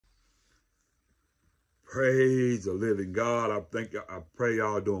Praise the living God. I pray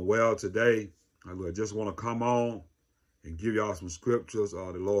y'all doing well today. I just want to come on and give y'all some scriptures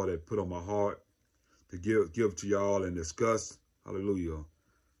the Lord had put on my heart to give to y'all and discuss. Hallelujah.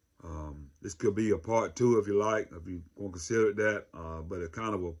 This could be a part 2 if you like, if you want to consider it that. But it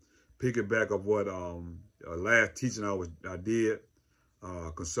kind of will piggyback of what last teaching I did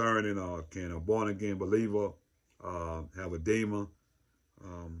concerning can a born again believer have a demon,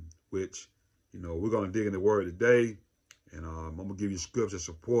 which we're going to dig in the word today, and I'm going to give you scripture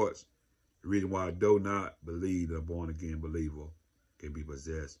supports the reason why I do not believe that a born-again believer can be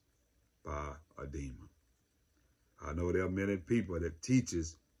possessed by a demon. I know there are many people that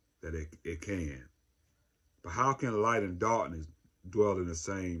teaches that it can. But how can light and darkness dwell in the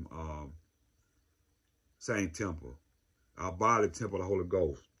same temple? Our body, temple of the Holy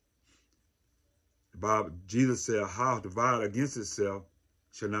Ghost. The Bible, Jesus said, a house divided against itself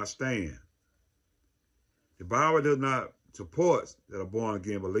shall not stand. The Bible does not support that a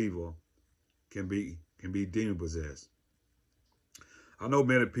born-again believer can be demon possessed. I know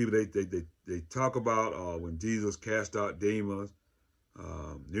many people they talk about when Jesus cast out demons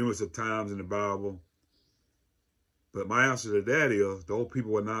numerous of times in the Bible. But my answer to that is those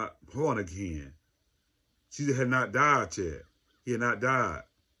people were not born again. Jesus had not died yet. He had not died.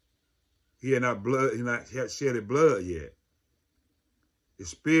 He had not shedded blood yet. The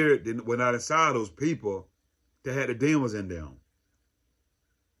spirit were not inside those people that had the demons in them.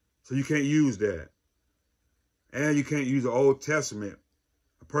 So you can't use that. And you can't use the Old Testament,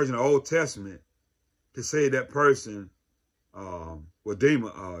 a person in the Old Testament, to say that person was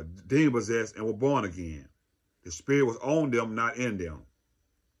demon possessed and were born again. The spirit was on them, not in them.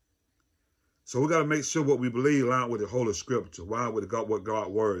 So we got to make sure what we believe line with the Holy Scripture, line with what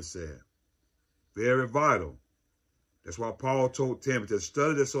God's word said. Very vital. That's why Paul told Timothy to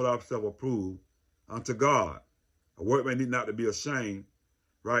study this so that ourselves approved unto God. A workman need not to be ashamed,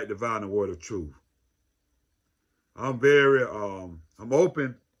 right, dividing the word of truth. I'm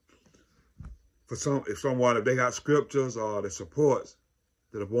open for someone, if they got scriptures that supports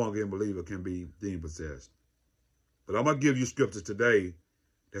that a born-again believer can be demon possessed. But I'm going to give you scriptures today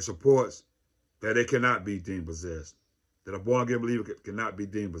that supports that they cannot be demon possessed, that a born-again believer cannot be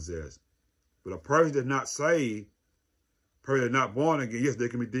demon possessed. But a person that's not saved, a person that's not born again, yes, they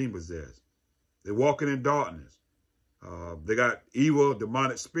can be demon possessed. They're walking in darkness. They got evil,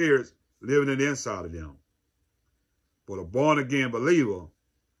 demonic spirits living in the inside of them. But a born-again believer,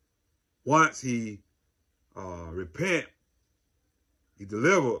 once he repent, he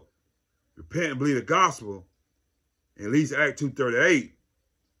deliver, repent and believe the gospel, and at least Acts 2:38,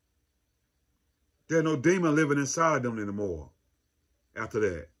 there's no demon living inside them anymore after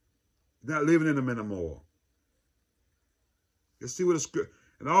that. He's not living in them anymore. Let's see what the script.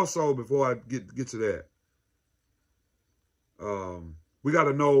 And also, before I get to that, we got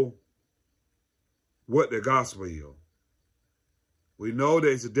to know what the gospel is. We know that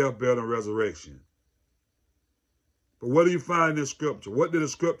it's a death, burial, and resurrection. But what do you find in the scripture? What did the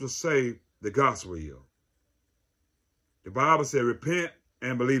scripture say the gospel is? The Bible said, repent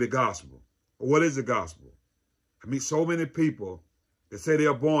and believe the gospel. But what is the gospel? I meet so many people that say they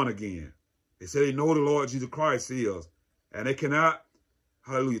are born again. They say they know the Lord Jesus Christ is, and they cannot,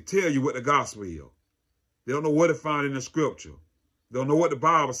 hallelujah, tell you what the gospel is. They don't know what to find in the scripture. They don't know what the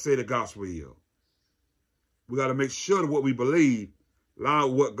Bible say the gospel is. We got to make sure that what we believe line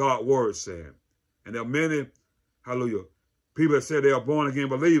with what God's word said. And there are many, hallelujah, people that say they are born again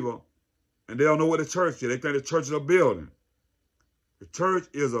believer, and they don't know what the church is. They think the church is a building. The church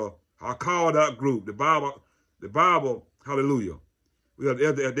is a called out group. The Bible, hallelujah. They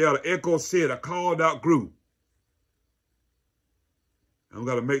are the Echo City, a called out group. And we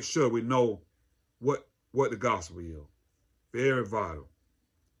got to make sure we know what the gospel is. Very vital.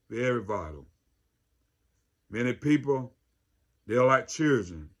 Very vital. Many people, they're like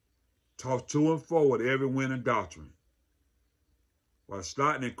children, tossed to and fro with every wind and doctrine, while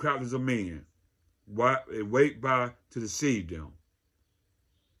starting in craftiness of men, they wait by to deceive them.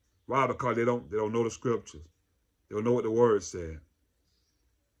 Why? Because they don't know the scriptures. They don't know what the word said.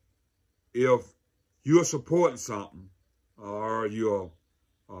 If you're supporting something or you're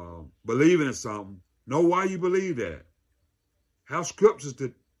believing in something, know why you believe that. Have scriptures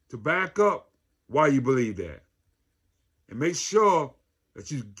to back up why you believe that. And make sure that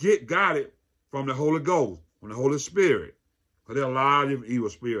you got it from the Holy Ghost, from the Holy Spirit. Because there are a lot of different evil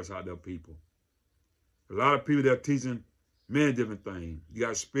spirits out there, people. A lot of people that are teaching many different things. You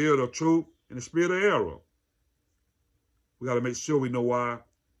got the spirit of truth and the spirit of error. We got to make sure we know why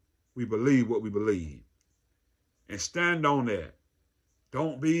we believe what we believe. And stand on that.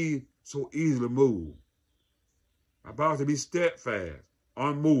 Don't be so easily moved. My Bible says be steadfast,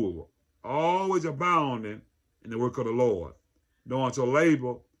 unmovable, always abounding in the work of the Lord, knowing your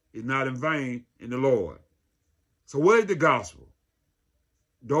labor is not in vain in the Lord. So what is the gospel?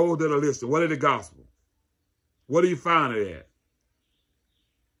 Those that are listening, what is the gospel? What do you find it at?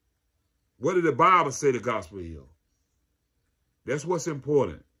 What did the Bible say the gospel is? That's what's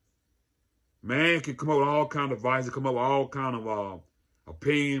important. Man can come up with all kinds of advice, come up with all kinds of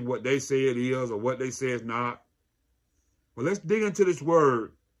opinion, what they say it is or what they say it's not. But let's dig into this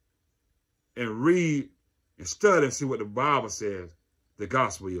word and read and study and see what the Bible says the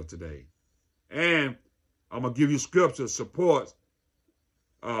gospel is today. And I'm going to give you scripture supports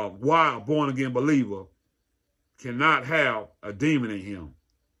why a born-again believer cannot have a demon in him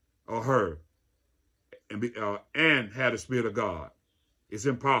or her and have the Spirit of God. It's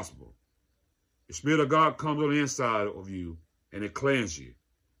impossible. The Spirit of God comes on the inside of you and it cleanses you.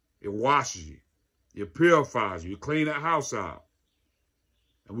 It washes you. It purifies you. You clean that house out.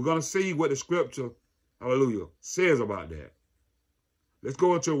 And we're going to see what the scripture, hallelujah, says about that. Let's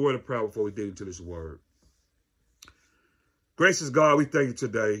go into a word of prayer before we dig into this word. Gracious God, we thank you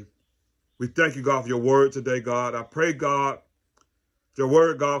today. We thank you, God, for your word today, God. I pray, God, your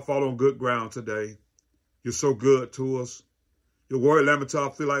word, God, fall on good ground today. You're so good to us. Your word, lamp into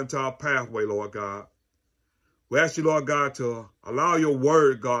our feet, light into our pathway, Lord God. We ask you, Lord God, to allow your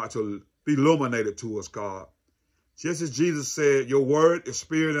word, God, to be illuminated to us, God. Just as Jesus said, your word is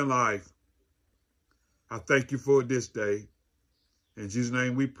spirit and life. I thank you for this day. In Jesus'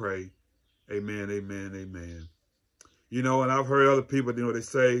 name we pray. Amen, amen, amen. You know, and I've heard other people, you know, they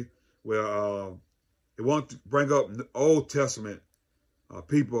say, well, they want to bring up Old Testament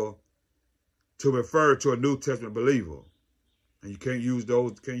people to refer to a New Testament believer. And you can't use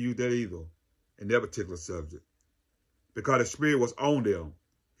those, can't use that either in that particular subject. Because the Spirit was on them.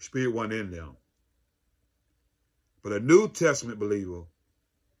 The Spirit wasn't in them. But a New Testament believer,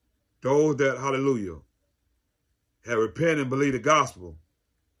 those that, hallelujah, have repented and believed the gospel,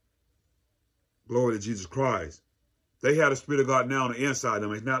 glory to Jesus Christ, they have the Spirit of God now on the inside of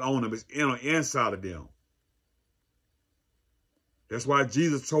them. It's not on them, it's on the inside of them. That's why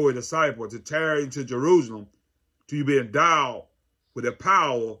Jesus told his disciples to tarry into Jerusalem till you be endowed with the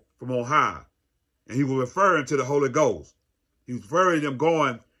power from on high. And he was referring to the Holy Ghost. He was referring to them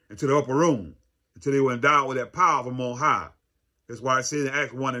going into the upper room until they were endowed with that power from on high. That's why it says in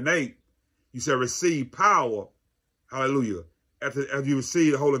Acts 1:8, you shall receive power, hallelujah, after you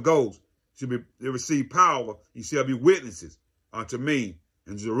receive the Holy Ghost. You receive power, you shall be witnesses unto me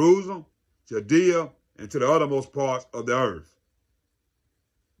in Jerusalem, Judea, and to the uttermost parts of the earth.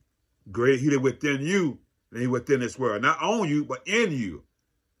 Great he that within you, and he within this world. Not on you, but in you.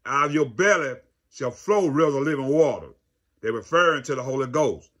 Out of your belly shall flow rivers of living water. They're referring to the Holy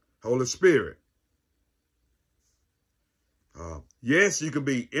Ghost, Holy Spirit. Yes, you can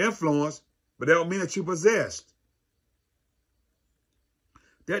be influenced, but that don't mean that you're possessed.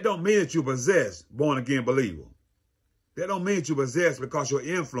 That don't mean that you're possessed, born-again believer. That don't mean that you're possessed because you're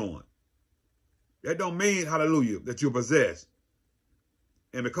influenced. That don't mean, hallelujah, that you're possessed.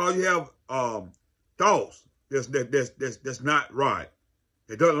 And because you have thoughts that's not right,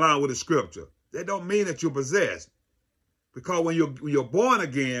 it doesn't line with the scripture, that don't mean that you're possessed. Because when you're born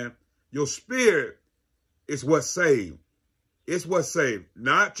again, your spirit is what's saved. It's what's saved,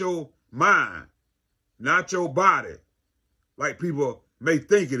 not your mind, not your body, like people may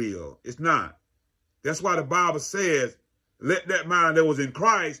think it is. It's not. That's why the Bible says, let that mind that was in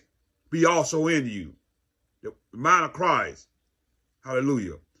Christ be also in you. The mind of Christ.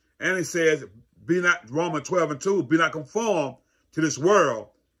 Hallelujah. And it says, be not, Romans 12:2, be not conformed to this world,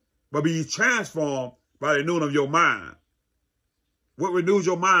 but be transformed by the renewing of your mind. What renews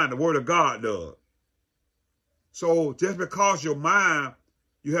your mind? The word of God does. So just because your mind,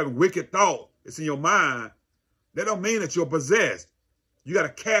 you have wicked thought, it's in your mind, that don't mean that you're possessed. You got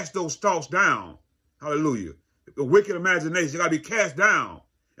to cast those thoughts down. Hallelujah. The wicked imagination got to be cast down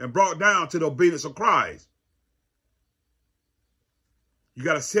and brought down to the obedience of Christ. You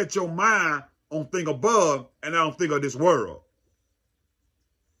got to set your mind on things above and not on things of this world.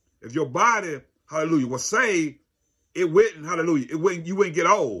 If your body, hallelujah, was saved, it wouldn't, hallelujah, you wouldn't get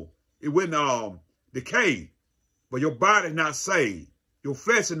old. It wouldn't decay. But your body's not saved. Your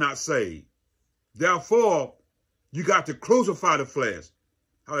flesh is not saved. Therefore, you got to crucify the flesh.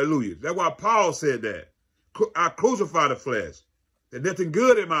 Hallelujah. That's why Paul said that. I crucify the flesh. There's nothing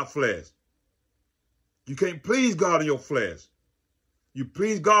good in my flesh. You can't please God in your flesh. You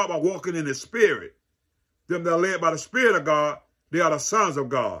please God by walking in the Spirit. Them that are led by the Spirit of God, they are the sons of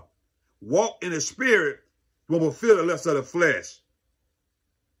God. Walk in the Spirit, will fulfill the lust of the flesh.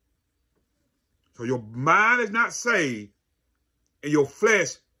 So your mind is not saved and your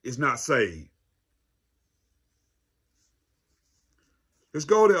flesh is not saved. Let's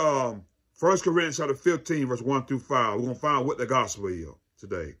go to 1 Corinthians chapter 15, verse 1 through 5. We're going to find what the gospel is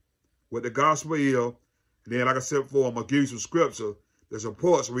today. What the gospel is. And then, like I said before, I'm going to give you some scripture that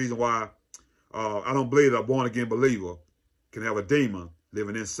supports the reason why I don't believe that a born-again believer can have a demon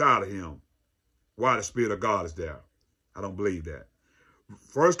living inside of him. Why the Spirit of God is there. I don't believe that.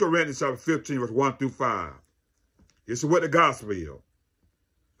 1 Corinthians chapter 15, verse 1 through 5. This is what the gospel is.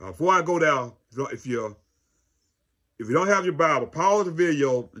 Before I go down, if you don't have your Bible, pause the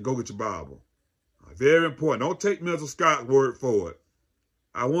video and go get your Bible. Very important. Don't take Mr. Scott's word for it.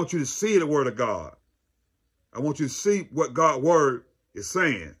 I want you to see the word of God. I want you to see what God's word is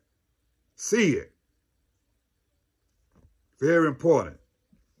saying. See it. Very important.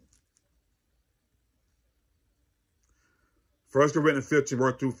 1 Corinthians 15,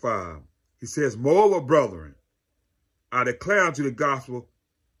 verse through 5. He says, moreover, brethren, I declare unto the gospel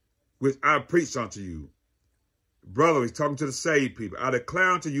which I preached unto you. Brother, he's talking to the saved people. I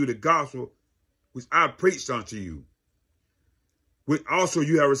declare unto you the gospel which I preached unto you, which also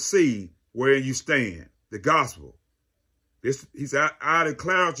you have received, wherein you stand. The gospel. He said, I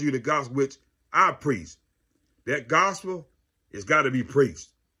declare unto you the gospel which I preached. That gospel has got to be preached.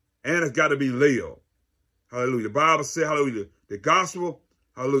 And it's got to be lived. Hallelujah. The Bible said, hallelujah, the gospel,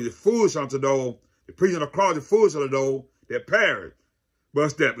 hallelujah, foolish unto those, the preaching of the cross is foolish unto those that perish.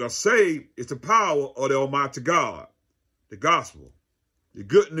 But that the saved is the power of the Almighty God. The gospel. The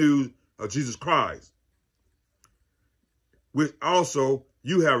good news of Jesus Christ. Which also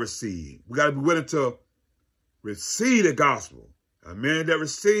you have received. We got to be willing to receive the gospel. A man that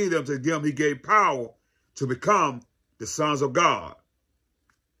received them, to them he gave power to become the sons of God.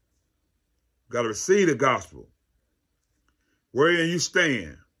 We got to receive the gospel. Wherein you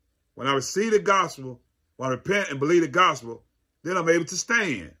stand. When I receive the gospel, when I repent and believe the gospel, then I'm able to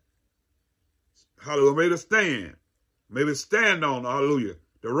stand. Hallelujah. I'm able to stand. I'm able to stand on, hallelujah,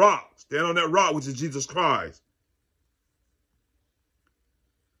 the rock. Stand on that rock, which is Jesus Christ.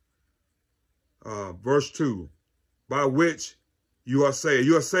 Verse 2. By which you are saved.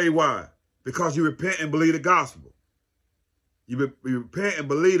 You are saved why? Because you repent and believe the gospel. You repent and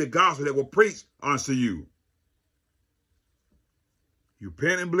believe the gospel that will preach unto you. You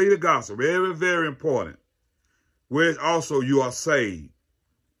repent and believe the gospel. Very, very important. Where also you are saved.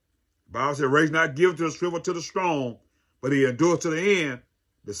 The Bible said, raise not given to the swift or to the strong, but he endures to the end,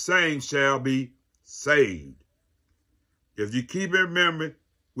 the same shall be saved. If you keep in memory,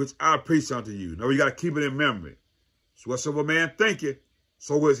 which I preach unto you. No, you got to keep it in memory. So whatsoever man thinketh,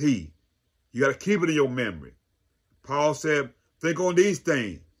 so is he. You got to keep it in your memory. Paul said, think on these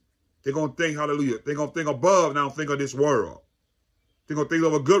things. They're going to think, hallelujah, they're going to think above, now think of this world. They're going to think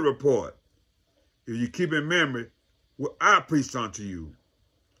of a good report. If you keep in memory what I preached unto you,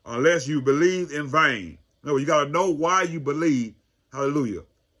 unless you believe in vain. No, you got to know why you believe. Hallelujah.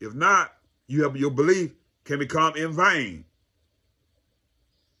 If not, your belief can become in vain.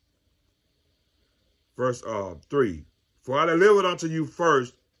 Verse 3. For I delivered unto you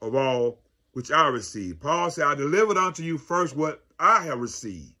first of all which I received. Paul said, I delivered unto you first what I have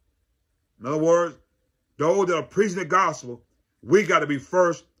received. In other words, those that are preaching the gospel, we got to be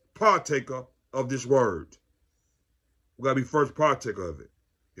first partaker of this word. We got to be first partaker of it.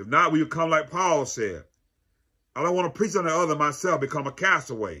 If not, we become like Paul said. I don't want to preach unto other myself, become a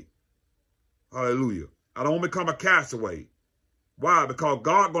castaway. Hallelujah. I don't want to become a castaway. Why? Because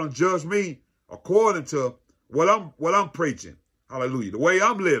God going to judge me according to what I'm preaching. Hallelujah. The way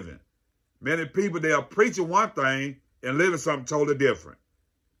I'm living. Many people, they are preaching one thing and living something totally different.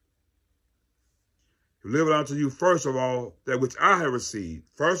 Delivered unto you first of all that which I have received.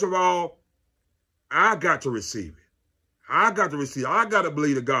 First of all, I got to receive it. I got to receive it. I got to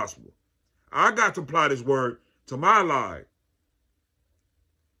believe the gospel. I got to apply this word to my life.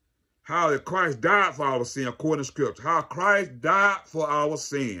 How that Christ died for our sin according to Scripture. How Christ died for our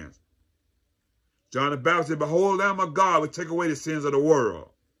sins. John the Baptist said, behold, the Lamb of God will take away the sins of the world.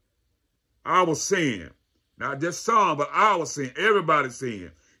 Our sin. Not just some, but our sin. Everybody's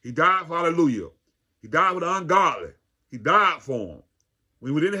sin. He died for, hallelujah. He died for the ungodly. He died for them.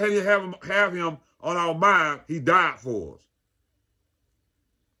 When we didn't have him on our mind, he died for us.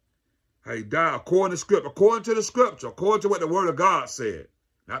 How he died according to Scripture, according to the Scripture, according to what the Word of God said.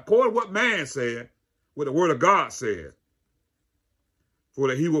 Not according to what man said, what the Word of God said. For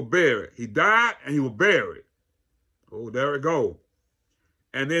that he will bear it. He died and he will bear it. Oh, there it goes.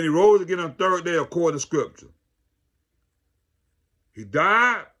 And then he rose again on the third day according to Scripture. He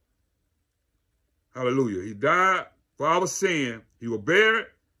died. Hallelujah. He died for our sin. He will bear it.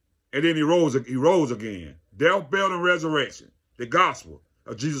 and then he rose again. Death, burial, and resurrection. The gospel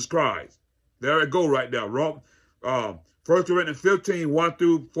of Jesus Christ. There it go right there. 1 Corinthians 15, 1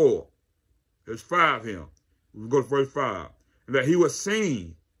 through 4. There's 5 here. We go to verse 5. And that he was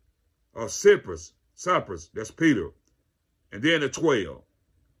seen of Cyprus, that's Peter. And then the 12.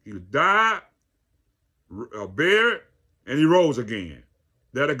 He died, buried, and he rose again.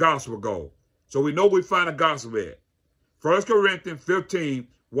 There the gospel go. So we know we find the gospel at 1 Corinthians 15,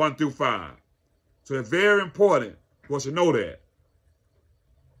 1 through 5. So it's very important for us to know that.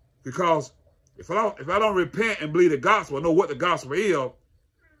 Because if I don't repent and believe the gospel, I know what the gospel is.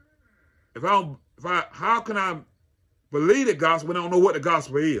 How can I believe the gospel when I don't know what the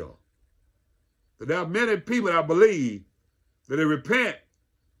gospel is? So there are many people that believe that they repent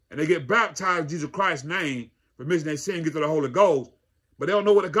and they get baptized in Jesus Christ's name, remission their sin, get to the Holy Ghost, but they don't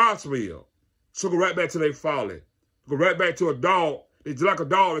know what the gospel is. So go right back to their folly. Go right back to a dog. It's like a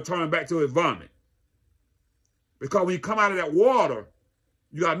dog returning back to his vomit. Because when you come out of that water,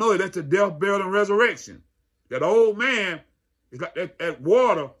 you got to know that that's the death, burial, and resurrection. That old man, is like that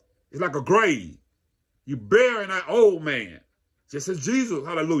water is like a grave. You burying that old man. Just as Jesus,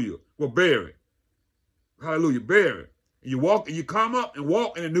 hallelujah, will bury. Hallelujah, bury. And you walk and you come up and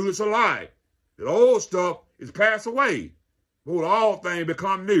walk in the newness of life. That old stuff is passed away. Behold, all things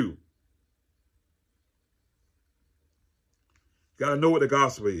become new. You got to know what the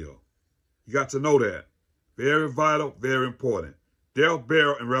gospel is. You got to know that. Very vital, very important. Death,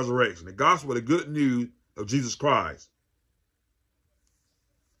 burial, and resurrection. The gospel, the good news of Jesus Christ.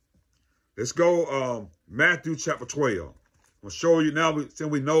 Let's go Matthew chapter 12. I'm going to show you now, since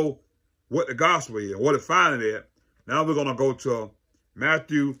we know what the gospel is, what it finding at. Now we're going to go to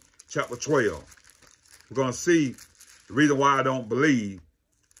Matthew chapter 12. We're going to see the reason why I don't believe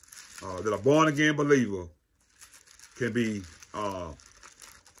that a born-again believer can be,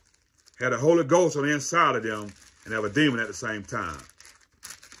 had a Holy Ghost on the inside of them and have a demon at the same time.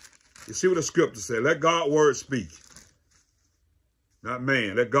 You see what the scripture says. Let God's word speak. Not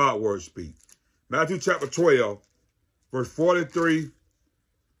man. Let God's word speak. Matthew chapter 12, verse 43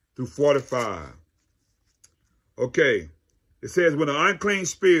 through 45. Okay. It says, when an unclean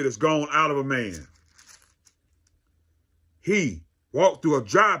spirit is gone out of a man, he walked through a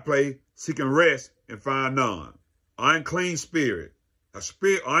dry place seeking rest and find none. Unclean spirit.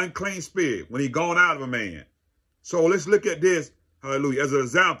 Unclean spirit when he gone out of a man. So let's look at this, hallelujah, as an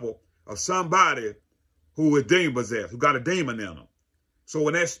example of somebody who is demon possessed, who got a demon in them. So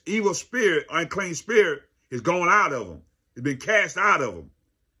when that evil spirit, unclean spirit, is going out of them, it's been cast out of them.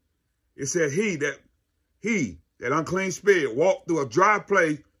 It said that unclean spirit, walked through a dry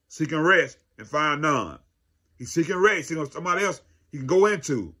place seeking rest and find none. He's seeking rest, seeking somebody else he can go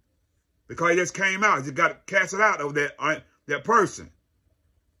into. Because he just came out, he just got cast out of that person.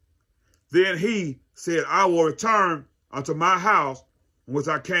 Then he said, I will return unto my house from which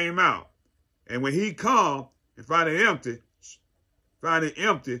I came out. And when he come and find it empty,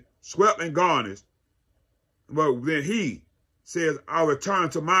 swept and garnished, but then he says, I'll return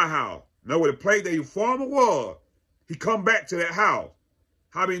to my house. Now, where the place that he former was, he come back to that house.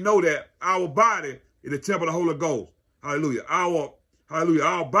 How do we know that our body is the temple of the Holy Ghost? Hallelujah.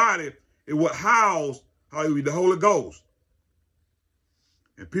 Our body is what housed, hallelujah, the Holy Ghost.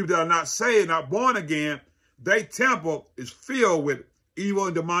 And people that are not saved, not born again, their temple is filled with evil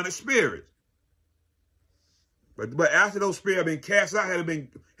and demonic spirits. But after those spirits had been cast out,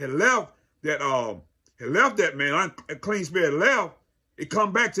 had left that man, a clean spirit left, it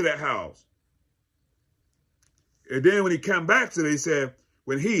come back to that house. And then when he came back to it, he said,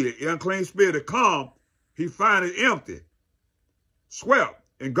 when the unclean spirit had come, he find it empty, swept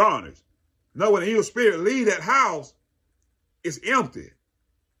and garnished. Now when the evil spirit leave that house, it's empty.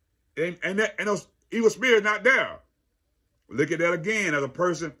 And those evil spirits not there. Look at that again as a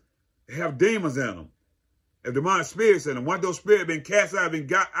person have demons in them. If demonic spirits in them, once those spirits been cast out, been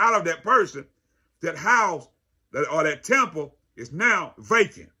got out of that person, that house or that temple is now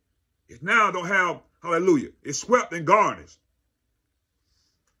vacant. It now don't have, hallelujah, it's swept and garnished.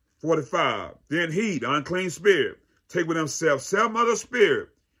 45. Then he, the unclean spirit, take with himself 7 other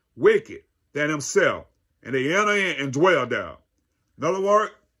spirits, wicked than himself, and they enter in and dwell there. In other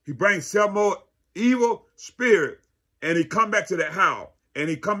words, he brings 7 more evil spirits, and he come back to that house. And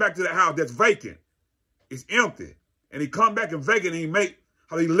he come back to that house that's vacant. It's empty. And he come back and vacant, and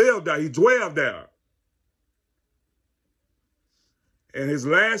he lived there. He dwelled there. And his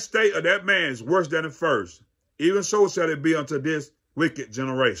last state of that man is worse than the first. Even so shall it be unto this wicked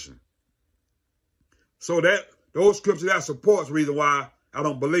generation. So that those scriptures that supports the reason why I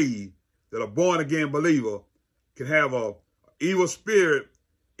don't believe that a born-again believer can have a evil spirit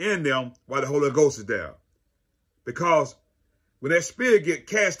in them while the Holy Ghost is there. Because when that spirit get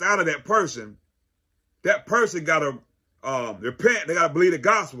cast out of that person got to repent. They got to believe the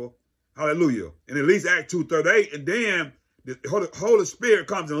gospel. Hallelujah. And at least Acts 2:38. And then the Holy Spirit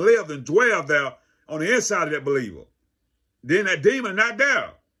comes and lives and dwells there on the inside of that believer. Then that demon is not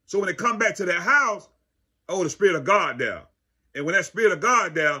there. So when they come back to that house, the Spirit of God there. And when that Spirit of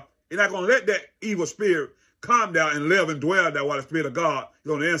God there, you're not going to let that evil spirit come down and live and dwell there while the Spirit of God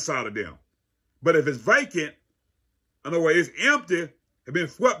is on the inside of them. But if it's vacant, in other words, it's empty, it's been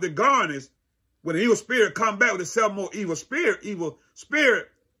swept and garnished, when the evil spirit come back with the 7 more evil spirit,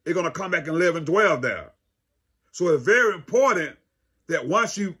 it's going to come back and live and dwell there. So it's very important that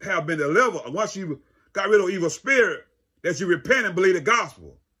once you have been delivered, once you got rid of evil spirit, that you repent and believe the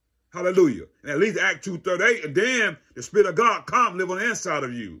gospel. Hallelujah. And at least Acts 2:38, and then the Spirit of God come live on the inside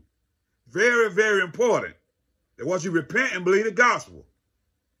of you. Very, very important that once you repent and believe the gospel,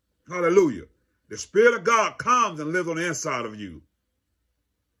 hallelujah, the Spirit of God comes and lives on the inside of you.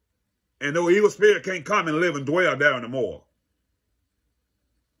 And no evil spirit can't come and live and dwell there anymore.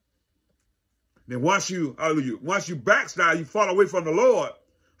 Then once you, hallelujah, once you backslide, you fall away from the Lord,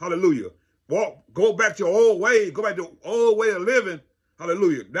 hallelujah, go back to your old way, go back to your old way of living,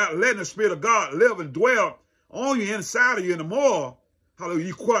 hallelujah, not letting the Spirit of God live and dwell on you, inside of you anymore, hallelujah,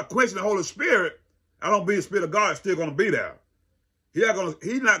 you quenching the Holy Spirit, I don't believe the Spirit of God is still going to be there. He's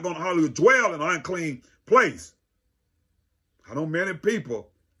not going to, hallelujah, dwell in an unclean place. I know many people,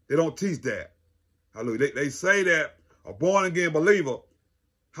 they don't teach that. Hallelujah. They say that a born-again believer,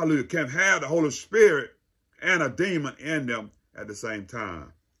 hallelujah, can have the Holy Spirit and a demon in them at the same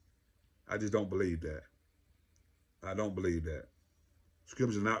time. I just don't believe that. I don't believe that.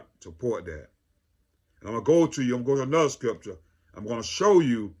 Scripture does not support that. And I'm going to go to another scripture. I'm going to show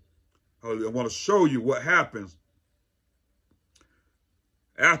you, hallelujah, I want to show you what happens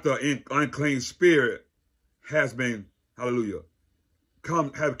after an unclean spirit has been, hallelujah,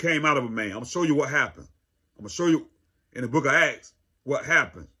 came out of a man. I'm going to show you what happened. I'm going to show you in the book of Acts what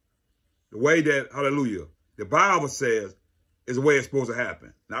happened. The way that, hallelujah, the Bible says is the way it's supposed to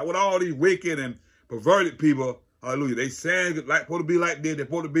happen. Not with all these wicked and perverted people, hallelujah. They saying like supposed to be like this, they're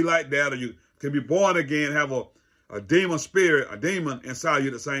supposed to be like that, or you can be born again, have a demon spirit, a demon inside you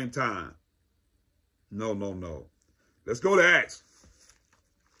at the same time. No, no, no. Let's go to Acts.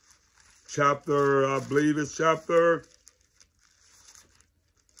 Chapter, I believe it's chapter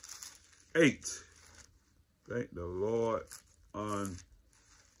 8. Thank the Lord on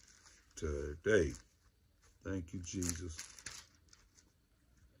today. Thank you, Jesus.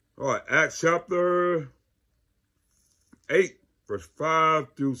 All right, Acts chapter 8, verse 5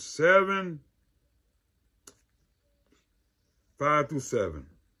 through 7. 5 through 7.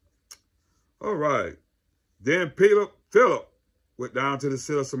 All right. Then Philip went down to the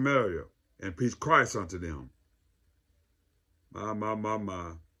city of Samaria and preached Christ unto them.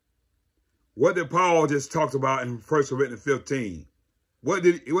 My. What did Paul just talk about in 1 Corinthians 15? What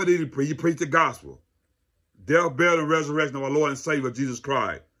did he preach? He preached the gospel. Death, burial, and resurrection of our Lord and Savior, Jesus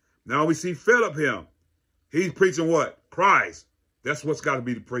Christ. Now we see Philip here. He's preaching what? Christ. That's what's got to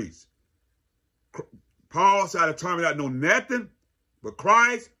be preached. Paul said, I determined not to know nothing but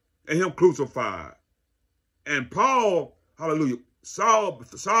Christ and him crucified. And Paul, hallelujah, Saul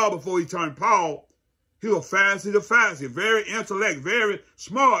before he turned Paul, he was Pharisee, very intellect, very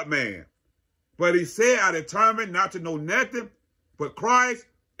smart man. But he said, I determined not to know nothing but Christ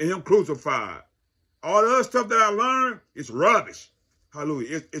and him crucified. All the other stuff that I learned is rubbish.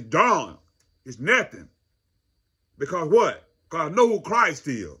 Hallelujah. It's dumb. It's nothing. Because what? Because I know who Christ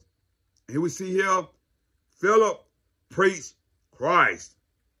is. And here we see here, Philip preached Christ.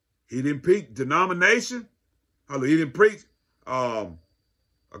 He didn't preach denomination. Hallelujah. He didn't preach a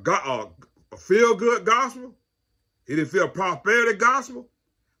feel-good gospel. He didn't feel prosperity gospel.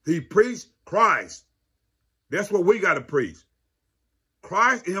 He preached Christ. That's what we got to preach.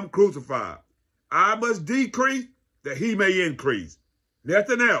 Christ and him crucified. I must decrease that he may increase.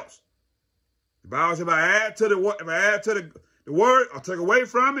 Nothing else. The Bible says if I add to the word or take away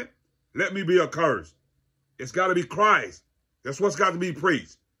from it, let me be accursed. It's got to be Christ. That's what's got to be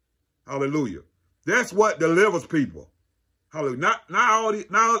preached. Hallelujah. That's what delivers people. Hallelujah. Not all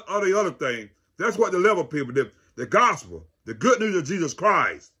the other things. That's what delivers people. The gospel, the good news of Jesus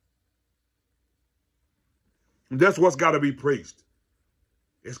Christ. And that's what's got to be preached.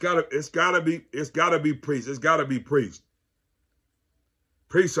 It's gotta be preached. It's gotta be preached.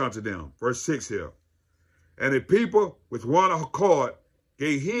 Preach unto them. Verse 6 here. And the people with one accord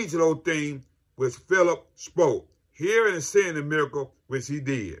gave heed to those things which Philip spoke, hearing and seeing the miracle which he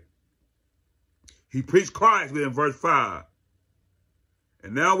did. He preached Christ in verse 5.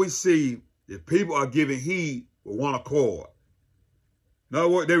 And now we see that people are giving heed with one accord. In other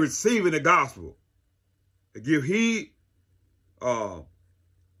words, they're receiving the gospel. They give heed unto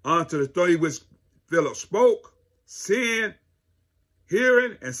the thing which Philip spoke, seeing,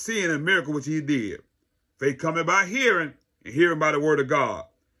 hearing, and seeing a miracle which he did. Faith coming by hearing, and hearing by the word of God.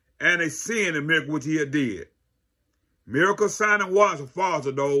 And they seeing the miracle which he had did. Miracles, signs, and wonders are false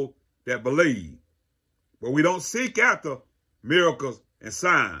to those that believe. But we don't seek after miracles and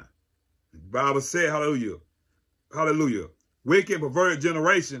signs. The Bible said, hallelujah, hallelujah. Wicked, perverted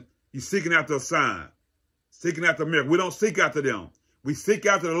generation, you're seeking after a sign, seeking after a miracle. We don't seek after them. We seek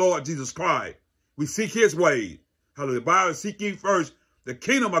after the Lord Jesus Christ. We seek his ways. Hallelujah. The Bible, seek ye first the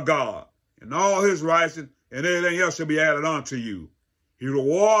kingdom of God and all his righteousness, and everything else shall be added unto you. He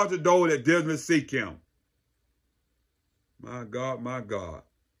rewards the those that diligently seek him. My God, my God.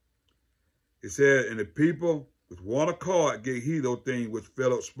 It said, and the people with one accord gave heed to those things which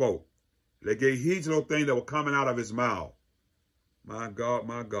Philip spoke. They gave heed to those things that were coming out of his mouth. My God,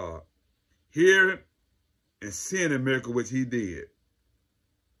 my God. Hearing and seeing the miracle which he did.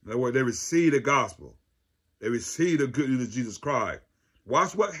 In other words, they received the gospel. They received the good news of Jesus Christ.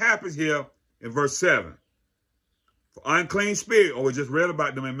 Watch what happens here in verse 7. For unclean spirit, or we just read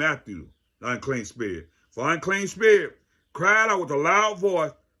about them in Matthew, the unclean spirit. For unclean spirit cried out with a loud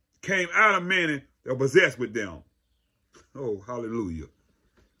voice, came out of many that were possessed with them. Oh, hallelujah.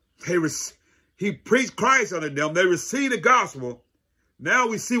 He preached Christ unto them. They received the gospel. Now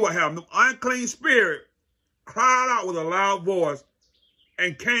we see what happened. The unclean spirit cried out with a loud voice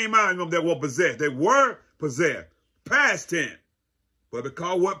and came out of them that were possessed. They were possessed. Past tense. But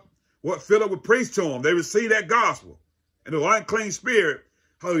because what Philip would preach to them, they received that gospel. And the unclean spirit,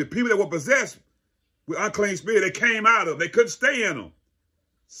 hallelujah, people that were possessed with unclean spirit, they came out of them. They couldn't stay in them.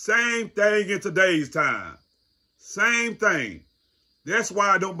 Same thing in today's time. Same thing. That's why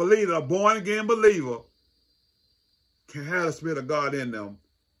I don't believe that a born-again believer can have the Spirit of God in them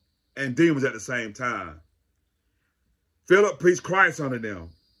and demons at the same time. Philip preached Christ unto them.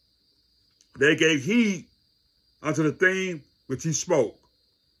 They gave heed unto the thing which he spoke,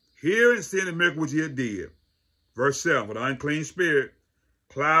 hearing and seeing the miracle which he had did. Verse 7, for the unclean spirit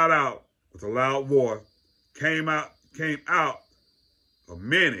cried out with a loud voice, came out of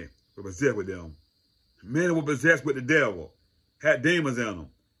many were possessed with them. Many were possessed with the devil, had demons in them.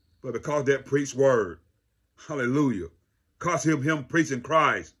 But because that preached word, hallelujah, because him preaching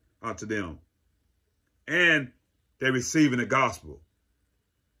Christ unto them. And they receiving the gospel.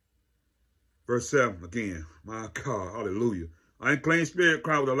 Verse 7 again, my God, hallelujah. Unclean spirit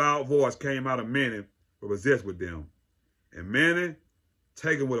cried with a loud voice, came out of many were possessed with them. And many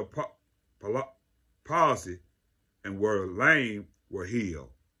taken with a palsy and were lame were healed.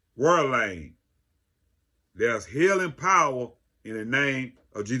 Were lame. There's healing power in the name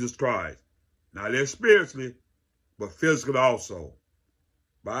of Jesus Christ. Now, there's spiritually, but physically also.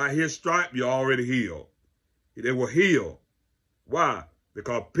 By his stripe, you're already healed. They were healed. Why?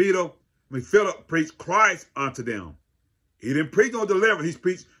 Because Philip preached Christ unto them. He didn't preach no deliverance. He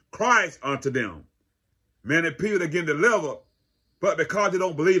preached Christ unto them. Many people that get delivered, but because they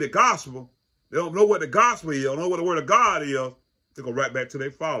don't believe the gospel, they don't know what the gospel is, don't know what the word of God is, they go right back to their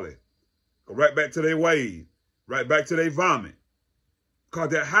folly. Go right back to their ways. Right back to their vomit. Because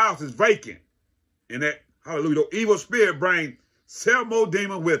that house is vacant. And that, hallelujah, the evil spirit brings several more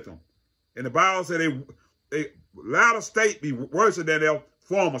demons with them. And the Bible said they latter state be worse than their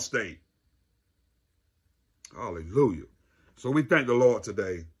former state. Hallelujah. So we thank the Lord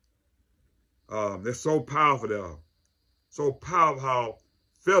today. They're so powerful there. So powerful how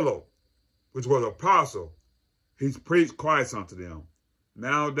Philip, which was an apostle, he's preached Christ unto them.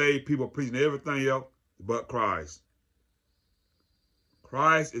 Nowadays, people are preaching everything else but Christ.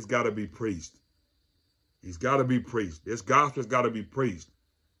 Christ has got to be preached. He's got to be preached. This gospel has got to be preached.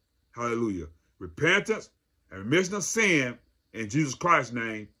 Hallelujah. Repentance and remission of sin in Jesus Christ's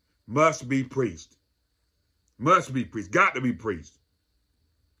name must be preached. Must be preached. Got to be preached.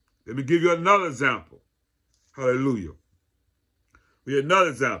 Let me give you another example. Hallelujah. We have another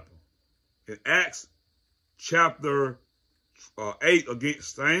example. In Acts chapter 8, again,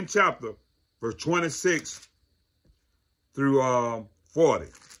 same chapter, verse 26 through 40.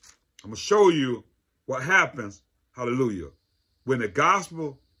 I'm going to show you what happens, hallelujah, when the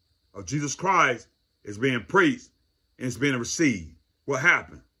gospel of Jesus Christ is being preached and it's being received. What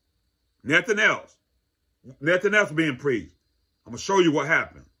happened? Nothing else. Nothing else being preached. I'm going to show you what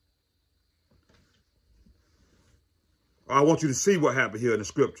happened. I want you to see what happened here in the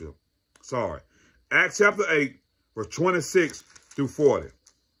scripture. Sorry. Acts chapter 8, verse 26 through 40.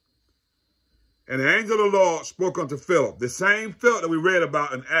 And the angel of the Lord spoke unto Philip. The same Philip that we read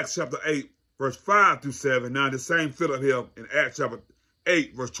about in Acts chapter 8, verse 5 through 7. Now the same Philip here in Acts chapter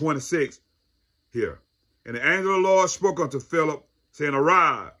 8, verse 26 here. And the angel of the Lord spoke unto Philip, saying,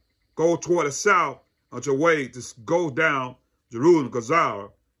 Arise, go toward the south unto a way to go down Jerusalem, Gaza,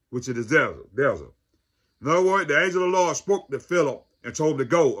 which is the desert. In other words, the angel of the Lord spoke to Philip and told him to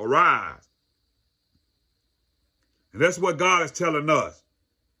go, arise. And that's what God is telling us.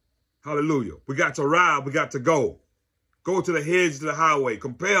 Hallelujah. We got to ride. We got to go. Go to the hedge, to the highway.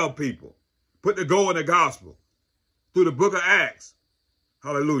 Compel people. Put the go in the gospel. Through the book of Acts.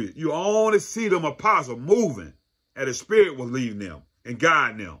 Hallelujah. You only see them apostles moving as the Spirit was leading them and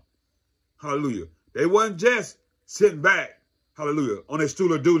guiding them. Hallelujah. They wasn't just sitting back, hallelujah, on their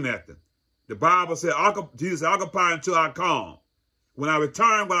stool or do nothing. The Bible said, Jesus said, occupy until I come. When I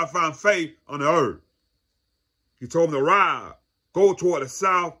return, when I find faith on the earth. He told them to ride, go toward the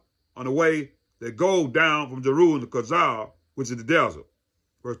south on the way that go down from Jerusalem to Gaza, which is the desert.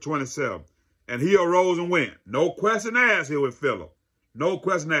 Verse 27. And he arose and went. No question asked here with Philip. No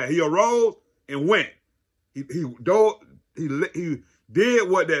question asked. He arose and went. He did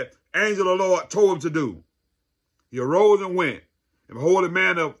what the angel of the Lord told him to do. He arose and went. And behold, a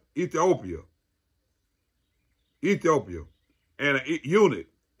man of Ethiopia, and an eunuch,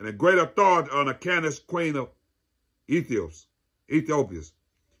 and a great authority on the Candace, queen of Ethiopia,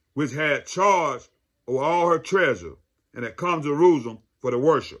 which had charge over all her treasure, and had come to Jerusalem for the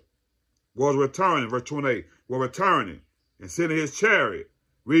worship, was returning, verse 28, was returning, and sitting in his chariot,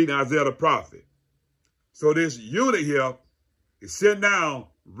 reading Isaiah the prophet. So this eunuch here is sitting down,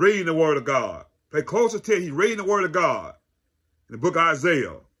 reading the word of God. Pay close attention, he's reading the word of God in the book of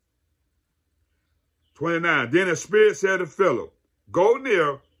Isaiah. 29, then the Spirit said to Philip, go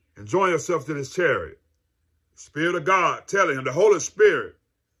near and join yourself to this chariot. The Spirit of God telling him, the Holy Spirit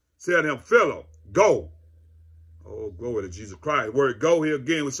said to him, Philip, go. Oh, glory to Jesus Christ. The word go here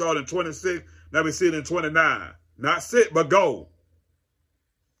again, we saw it in 26, now we see it in 29. Not sit, but go.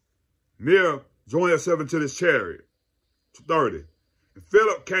 Near, join yourself into this chariot. 30. And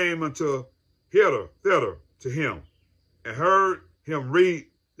Philip came unto hither to him, and heard him read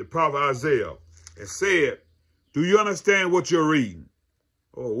the prophet Isaiah, and said, do you understand what you're reading?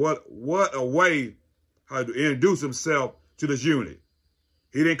 Oh, what a way how to introduce himself to this eunuch.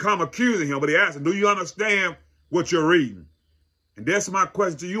 He didn't come accusing him, but he asked him, do you understand what you're reading? And that's my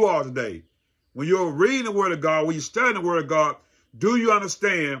question to you all today. When you're reading the word of God, when you're studying the word of God, do you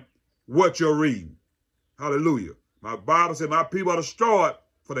understand what you're reading? Hallelujah. My Bible said, my people are destroyed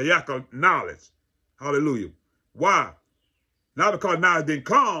for the lack of knowledge. Hallelujah. Why? Not because knowledge didn't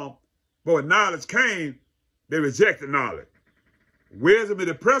come, but when knowledge came, they rejected knowledge. Wisdom is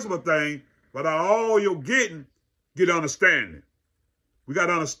the principal thing, but all you're getting, get understanding. We got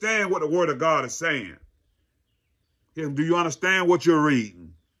to understand what the word of God is saying. Do you understand what you're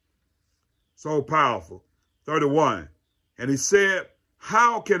reading? So powerful. 31. And he said,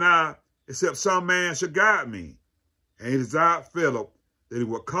 how can I, except some man should guide me? And he desired Philip that he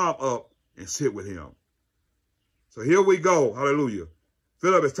would come up and sit with him. So here we go. Hallelujah.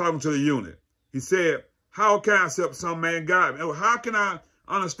 Philip is talking to the eunuch. He said, how can I, except some man guide me? How can I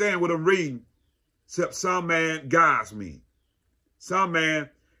understand what I'm reading, except some man guides me? Some man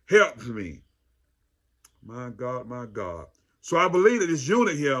helps me. My God, my God. So I believe that this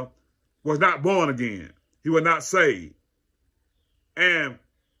eunuch here was not born again. He was not saved. And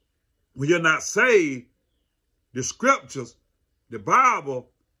when you're not saved, the scriptures, the Bible,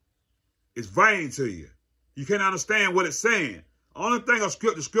 is vain to you. You can't understand what it's saying. Only thing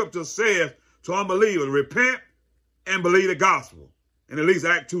the scripture says to unbelievers, repent and believe the gospel. And at least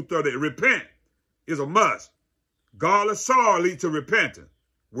Act 2:30, repent is a must. Godly sorrow leads to repentance.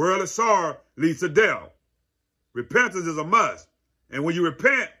 Worldly sorrow leads to death. Repentance is a must. And when you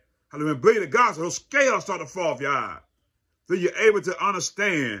repent, hallelujah, believe the gospel, those scales start to fall off your eye. So you're able to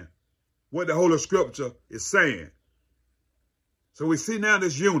understand what the Holy Scripture is saying. So we see now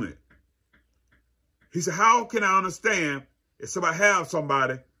this eunuch. He said, how can I understand if somebody have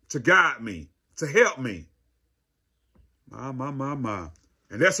somebody to guide me, to help me? My.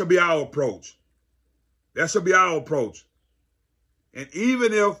 And that should be our approach. That should be our approach. And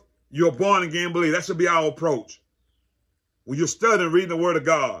even if you're born again believer, that should be our approach. When you're studying, reading the word of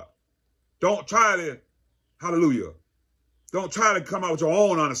God, don't try to, hallelujah, don't try to come out with your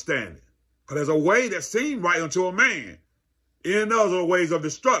own understanding. Because there's a way that seems right unto a man. In those are the ways of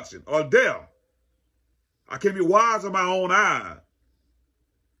destruction or death. I can be wise in my own eyes.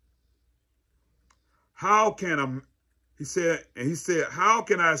 How can he said, how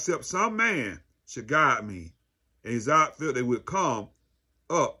can I accept some man should guide me? And his outfit, they would come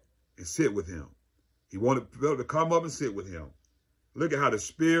up and sit with him. He wanted Philip to come up and sit with him. Look at how the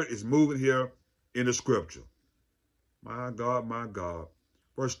Spirit is moving here in the scripture. My God, my God.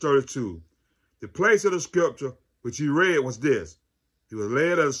 Verse 32. The place of the scripture which he read was this. He was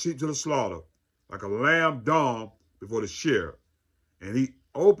led as a sheep to the slaughter, like a lamb dumb before the shearer. And he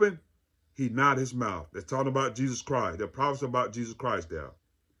opened, he not his mouth. They're talking about Jesus Christ. They're prophesying about Jesus Christ there.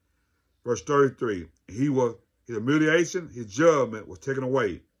 Verse 33. His humiliation, his judgment was taken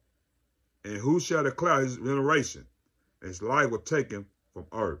away. And who shall declare his veneration? And his life was taken from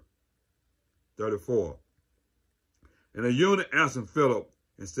earth. 34. And the eunuch answered Philip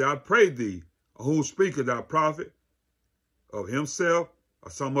and said, I pray thee, of whom speaketh thou prophet? Of himself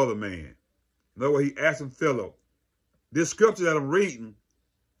or some other man? In other words, he asked him, Philip, this scripture that I'm reading,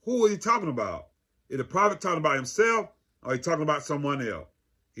 who is he talking about? Is the prophet talking about himself or is he talking about someone else?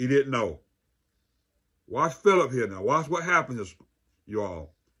 He didn't know. Watch Philip here now. Watch what happens, you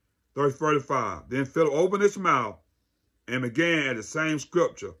all. 35. Then Philip opened his mouth and began at the same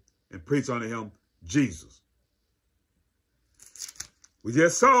scripture and preached unto him Jesus. We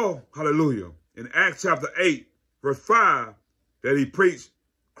just saw, hallelujah, in Acts chapter 8, verse 5, that he preached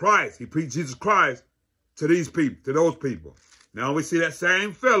Christ. He preached Jesus Christ to these people, to those people. Now we see that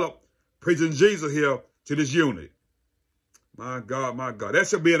same Philip preaching Jesus here to this eunuch. My God, my God. That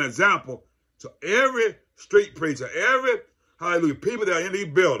should be an example to every street preacher, every, hallelujah, people that are in these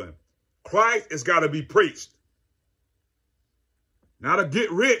buildings. Christ has got to be preached. Not a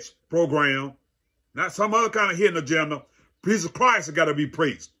get-rich program, not some other kind of hidden agenda. Jesus Christ has got to be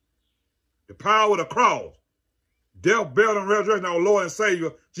preached. The power of the cross. Death, burial, and resurrection of our Lord and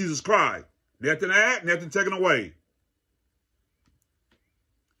Savior, Jesus Christ. Nothing to add, nothing taken away.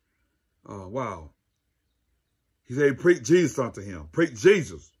 Oh, wow. He said, preach Jesus unto him. Preach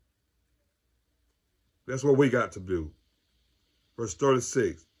Jesus. That's what we got to do. Verse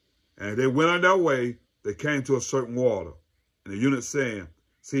 36. And they went on their way, they came to a certain water. And the eunuch saying,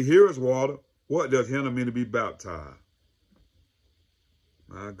 see, here is water. What does hinder me to be baptized?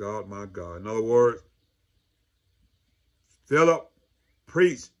 My God, my God. In other words, Philip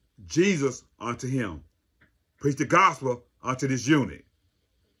preached Jesus unto him. Preached the gospel unto this eunuch.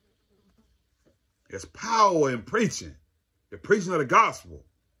 There's power in preaching. The preaching of the gospel.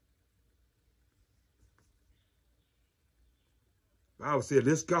 The Bible said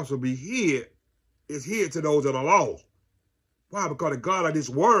this gospel be hid. It's hid to those that are lost. Why? Because the God of this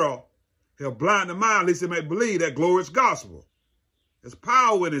world have blinded the mind, at least they may believe that glorious gospel. There's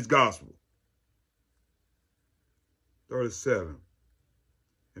power in this gospel. 37.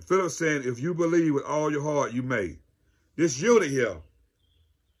 And Philip saying, if you believe with all your heart, you may. This eunuch here,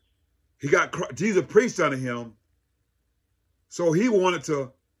 Jesus preached unto him. So he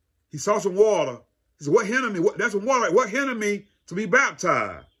saw some water. He said, what hindered me? That's some water. What hindered me to be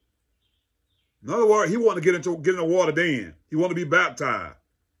baptized? In other words, he wanted to get in the water then. He wanted to be baptized.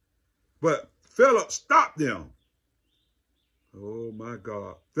 But Philip stopped them. Oh, my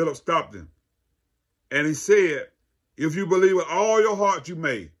God. Philip stopped him. And he said, if you believe with all your heart, you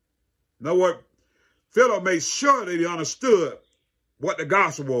may. In other words, Philip made sure that he understood what the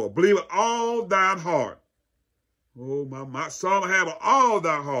gospel was. Believe with all thine heart. Oh, my son, have with all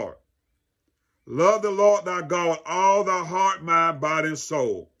thy heart. Love the Lord thy God with all thy heart, mind, body, and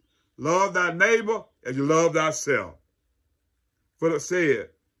soul. Love thy neighbor as you love thyself. Philip said,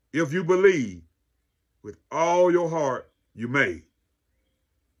 if you believe with all your heart, you may.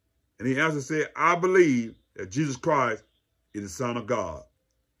 And he answered, said, I believe that Jesus Christ is the Son of God.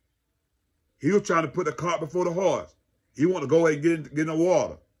 He was trying to put the cart before the horse. He wanted to go ahead and get in the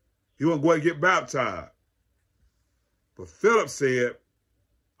water. He wanted to go ahead and get baptized. But Philip said,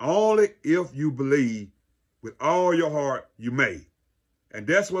 only if you believe with all your heart, you may. And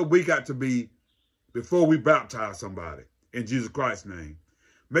that's what we got to be before we baptize somebody in Jesus Christ's name.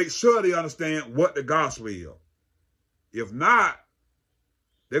 Make sure they understand what the gospel is. If not,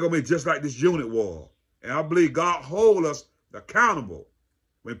 they're going to be just like this eunuch was. And I believe God holds us accountable.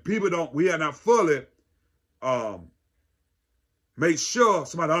 When people we are not fully make sure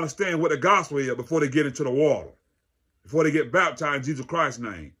somebody understand what the gospel is before they get into the water, before they get baptized in Jesus Christ's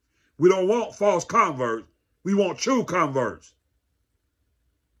name. We don't want false converts. We want true converts.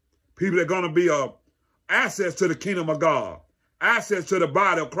 People that are going to be assets to the kingdom of God, assets to the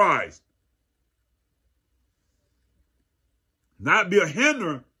body of Christ. Not be a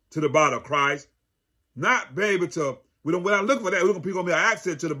hindrance to the body of Christ. Not be able to, we're not looking for that. We're going to be an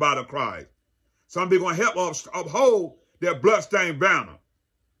asset to the body of Christ. Some people going to help uphold their bloodstained banner.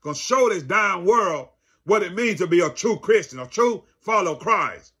 Going to show this dying world what it means to be a true Christian, a true follower of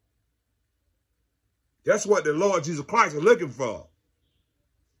Christ. That's what the Lord Jesus Christ is looking for.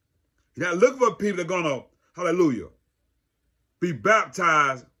 He's not looking for people that are going to, hallelujah, be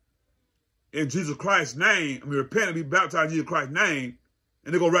baptized in Jesus Christ's name. I mean, repent and be baptized in Jesus Christ's name,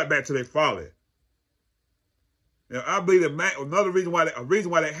 and they go right back to their folly. Now, I believe that another reason why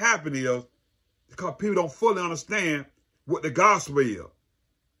that happened is because people don't fully understand what the gospel is.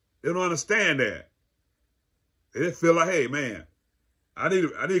 They don't understand that. They just feel like, hey, man, I need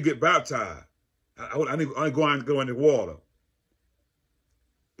to get baptized. I need to go in the water.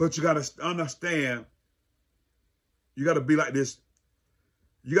 But you got to understand, you got to be like this.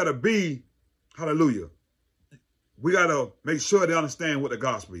 You got to be, hallelujah. We got to make sure they understand what the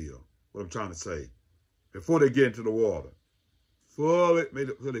gospel is, what I'm trying to say, before they get into the water.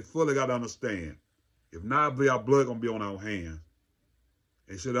 They fully got to understand. If not, I believe our blood going to be on our hands.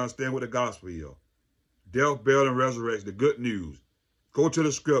 They should understand what the gospel is. Death, burial, and resurrection, the good news. Go to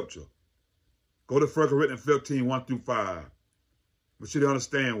the scripture. Go to 1 Corinthians 15, 1 through 5. We should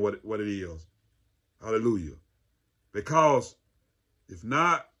understand what it is. Hallelujah. Because if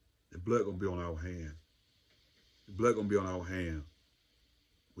not, the blood going to be on our hands. The blood going to be on our hands.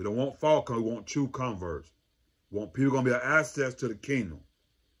 We don't want false converts. We want true converts. We want people going to be access to the kingdom.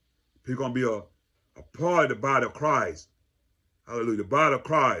 People going to be a part of the body of Christ. Hallelujah. The body of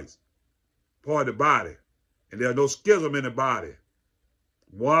Christ. Part of the body. And there's no schism in the body.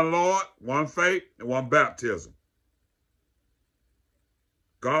 One Lord, one faith, and one baptism.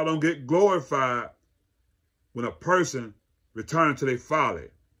 God don't get glorified when a person returns to their folly.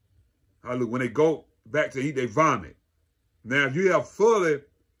 Hallelujah. When they go back to eat their vomit. Now, if you have fully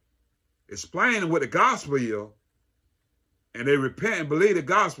explained what the gospel is, and they repent and believe the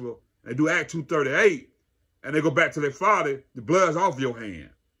gospel, and do Acts 2:38, and they go back to their folly, the blood's off your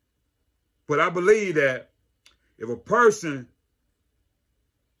hand. But I believe that if a person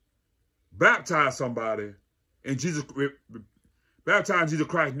baptize somebody in Jesus, baptize in Jesus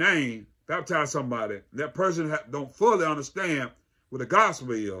Christ's name, baptize somebody, that person don't fully understand what the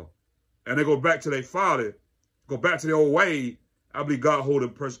gospel is, and they go back to their folly, go back to their old way, I believe God hold the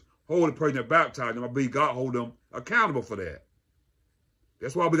person that baptized them. I believe God hold them accountable for that.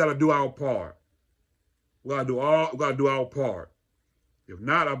 That's why we got to do our part. We got to do our part. If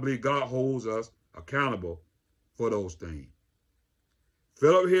not, I believe God holds us accountable for those things.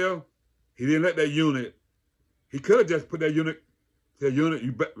 Philip here, he didn't let that eunuch. He could have just put that eunuch,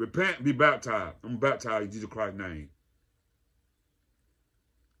 you repent and be baptized. I'm baptized in Jesus Christ's name.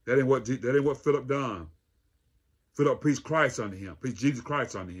 That ain't what Philip done. Philip preached Christ unto him, preached Jesus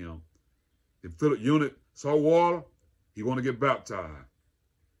Christ unto him. If Philip eunuch saw water, he wanted to get baptized.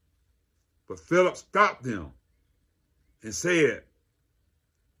 But Philip stopped him and said,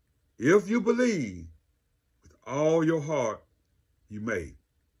 if you believe with all your heart, you may.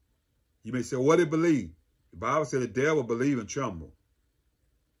 You may say, what did he believe? The Bible said the devil believe and tremble.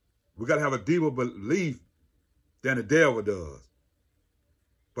 We got to have a deeper belief than the devil does.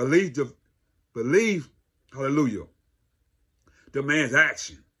 Belief, hallelujah, demands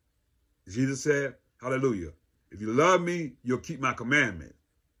action. Jesus said, hallelujah, if you love me, you'll keep my commandments.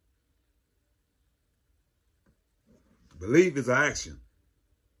 Belief is an action.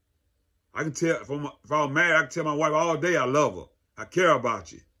 I can tell, if I'm married, I can tell my wife all day I love her. I care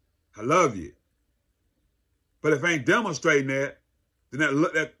about you. I love you. But if I ain't demonstrating that, then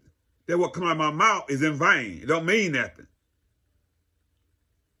that what comes out of my mouth is in vain. It don't mean nothing.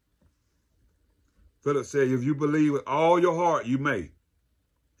 Philip said, if you believe with all your heart, you may.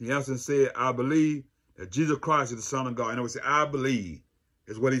 He answered and said, I believe that Jesus Christ is the Son of God. And he said, I believe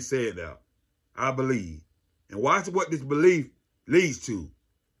is what he said now. I believe. And watch what this belief leads to.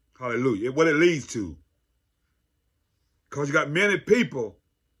 Hallelujah. What it leads to. Because you got many people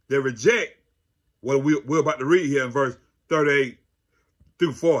that reject what we're about to read here in verse 38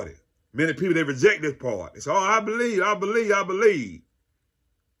 through 40. Many people, they reject this part. They say, oh, I believe.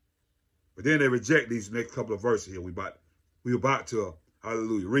 But then they reject these next couple of verses here. We about to,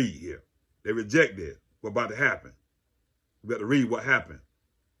 hallelujah, read here. They reject it. What's about to happen. We got to read what happened.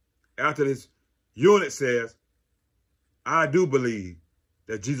 After this eunuch says, I do believe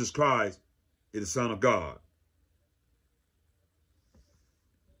that Jesus Christ is the Son of God.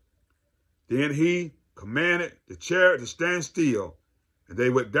 Then he commanded the chariot to stand still, and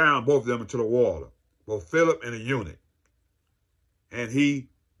they went down, both of them, into the water, both Philip and the eunuch. And he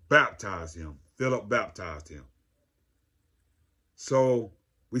baptized him. Philip baptized him. So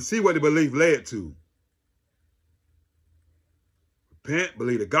we see what the belief led to. Repent,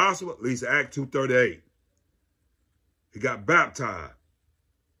 believe the gospel, leads to Acts 2:38. He got baptized.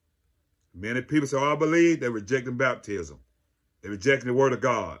 Many people say, oh, I believe. They're rejecting baptism. They're rejecting the word of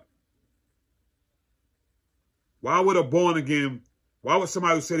God. Why would a born-again Why would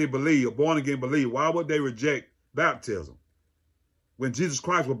somebody who said they believe, or born again believe, why would they reject baptism when Jesus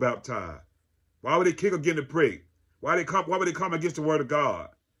Christ was baptized? Why would they kick against the prick? Why would they come against the word of God?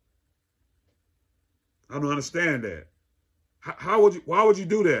 I don't understand that. Why would you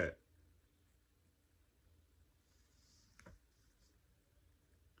do that?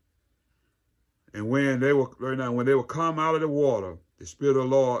 And when they were come out of the water, the Spirit of the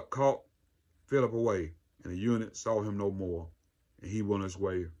Lord caught Philip away, and the eunuch saw him no more, and he went his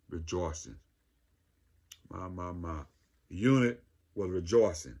way rejoicing. My. The eunuch was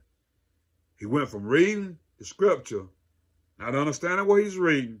rejoicing. He went from reading the scripture, not understanding what he's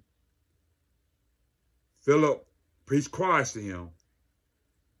reading. Philip preached Christ to him,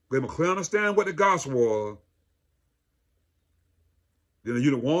 gave him a clear understanding what the gospel was. Then the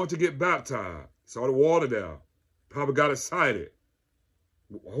eunuch wanted to get baptized. Saw the water there. Probably got excited.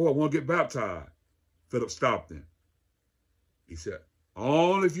 Oh, I want to get baptized. Philip stopped him. He said,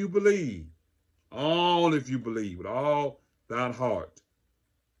 only if you believe. Only if you believe with all thine heart.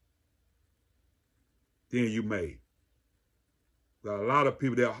 Then you may. There are a lot of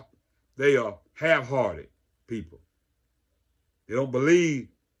people, they are half-hearted people. They don't believe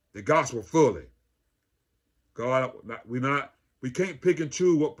the gospel fully. God, we can't pick and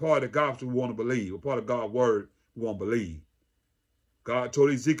choose what part of the gospel we want to believe, what part of God's word we want to believe. God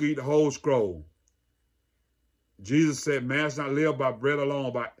told Ezekiel to eat the whole scroll. Jesus said, man shall not live by bread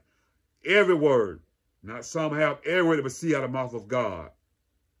alone, by every word. Not some have every word that proceeds out of the mouth of God.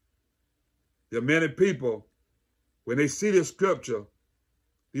 There are many people, when they see this scripture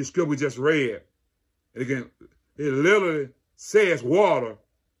we just read, and again, it literally says water.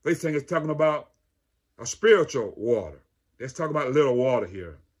 They think it's talking about a spiritual water. Let's talk about little water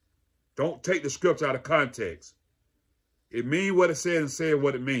here. Don't take the scripture out of context. It means what it says and say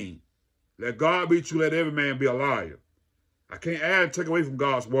what it means. Let God be true, let every man be a liar. I can't add and take away from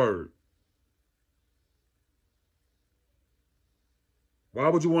God's word. Why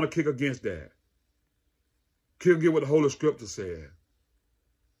would you want to kick against that? Kick against what the Holy Scripture said.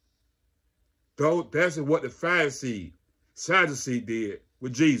 Though that's what the Sadducees did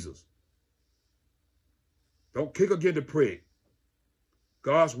with Jesus. Don't kick against the prick.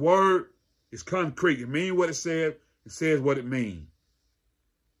 God's word is concrete. It means what it says. It says what it means.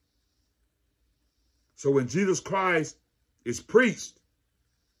 So when Jesus Christ is preached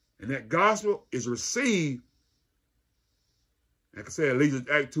and that gospel is received, like I said, Ephesians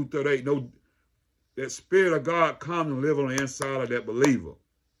Acts 2:38, that Spirit of God comes and lives on the inside of that believer.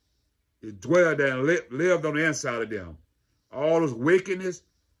 It dwells there and lived on the inside of them. All this wickedness,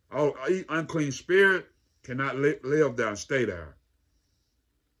 all unclean spirit cannot live there and stay there.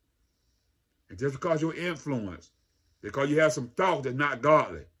 And just because you're influenced, because you have some thoughts that's not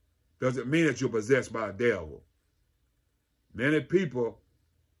godly, doesn't mean that you're possessed by a devil. Many people,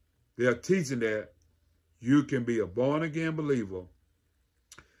 they are teaching that you can be a born-again believer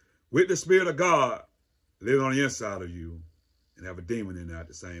with the Spirit of God living on the inside of you and have a demon in there at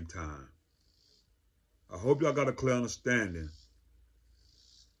the same time. I hope y'all got a clear understanding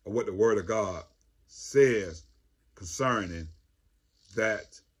of what the Word of God says concerning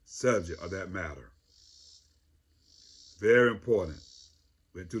that subject or that matter. Very important.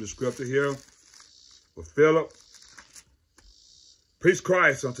 Went through the scripture here with Philip. Preach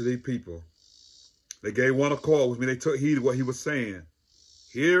Christ unto these people. They gave one accord, which means they took heed of what he was saying.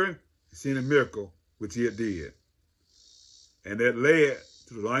 Hearing and seeing a miracle, which he had did. And that led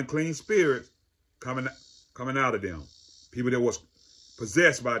to the unclean spirits coming out of them. People that was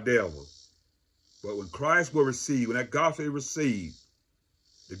possessed by devils. But when Christ was received, when that gospel was received,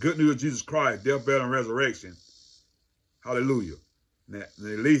 the good news of Jesus Christ, death, burial, and resurrection, hallelujah. And at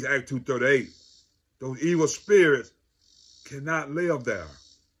least Acts 2:38, those evil spirits cannot live there,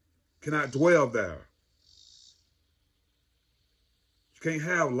 cannot dwell there. You can't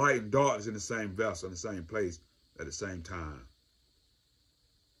have light and darkness in the same vessel, in the same place at the same time.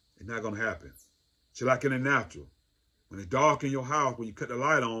 It's not going to happen. It's like in the natural. When it's dark in your house, when you cut the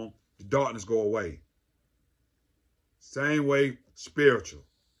light on, the darkness go away. Same way, spiritual.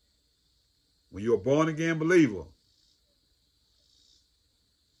 When you're a born-again believer,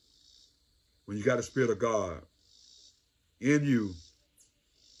 when you got the Spirit of God in you,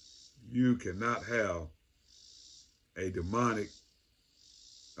 you cannot have a demonic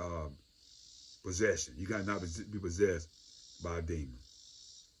possession. You got not be possessed by a demon.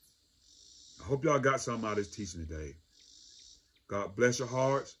 I hope y'all got something out of this teaching today. God bless your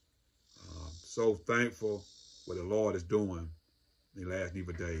hearts. So thankful what the Lord is doing in the last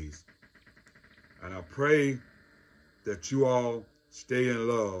evil days. And I pray that you all stay in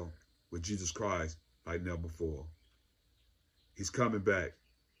love with Jesus Christ like never before. He's coming back.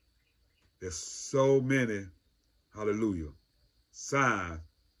 There's so many, hallelujah, signs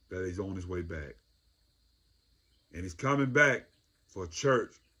that he's on his way back. And he's coming back for a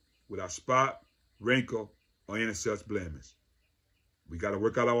church without spot, wrinkle, or any such blemish. We got to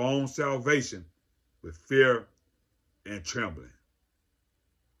work out our own salvation with fear and trembling.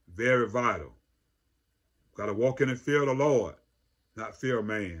 Very vital. Got to walk in the fear of the Lord, not fear of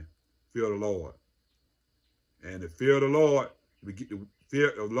man, fear of the Lord. And the fear of the Lord, the fear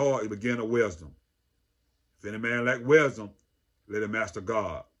of the Lord is the beginning of wisdom. If any man lack wisdom, let him ask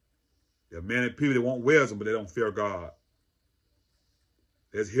God. There are many people that want wisdom, but they don't fear God.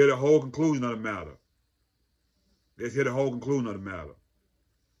 Let's hear the whole conclusion of the matter. Let's hear the whole conclusion of the matter.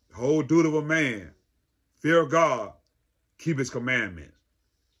 The whole duty of a man, fear God, keep his commandments.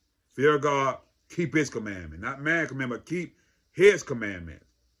 Fear God, keep his commandments. Not man's commandment, but keep his commandments.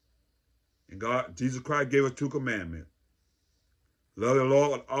 And God, Jesus Christ gave us 2 commandments. Love the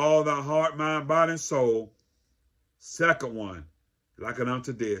Lord with all thy heart, mind, body, and soul. Second one, like it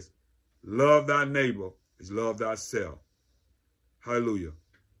unto this, love thy neighbor is love thyself. Hallelujah.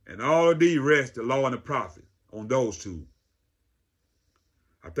 And all of these rest the law and the prophet on those 2.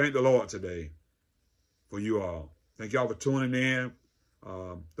 I thank the Lord today for you all. Thank y'all for tuning in.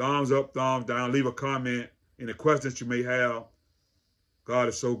 Thumbs up, thumbs down. Leave a comment. Any questions you may have. God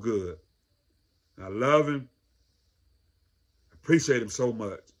is so good. I love him. Appreciate him so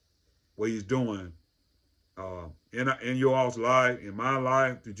much. What he's doing in your all's life, in my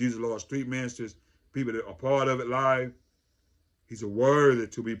life, through Jesus Lord Street Ministries, people that are part of it live. He's a worthy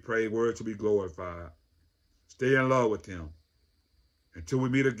to be praised, worthy to be glorified. Stay in love with him. Until we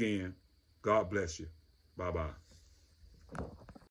meet again, God bless you. Bye-bye.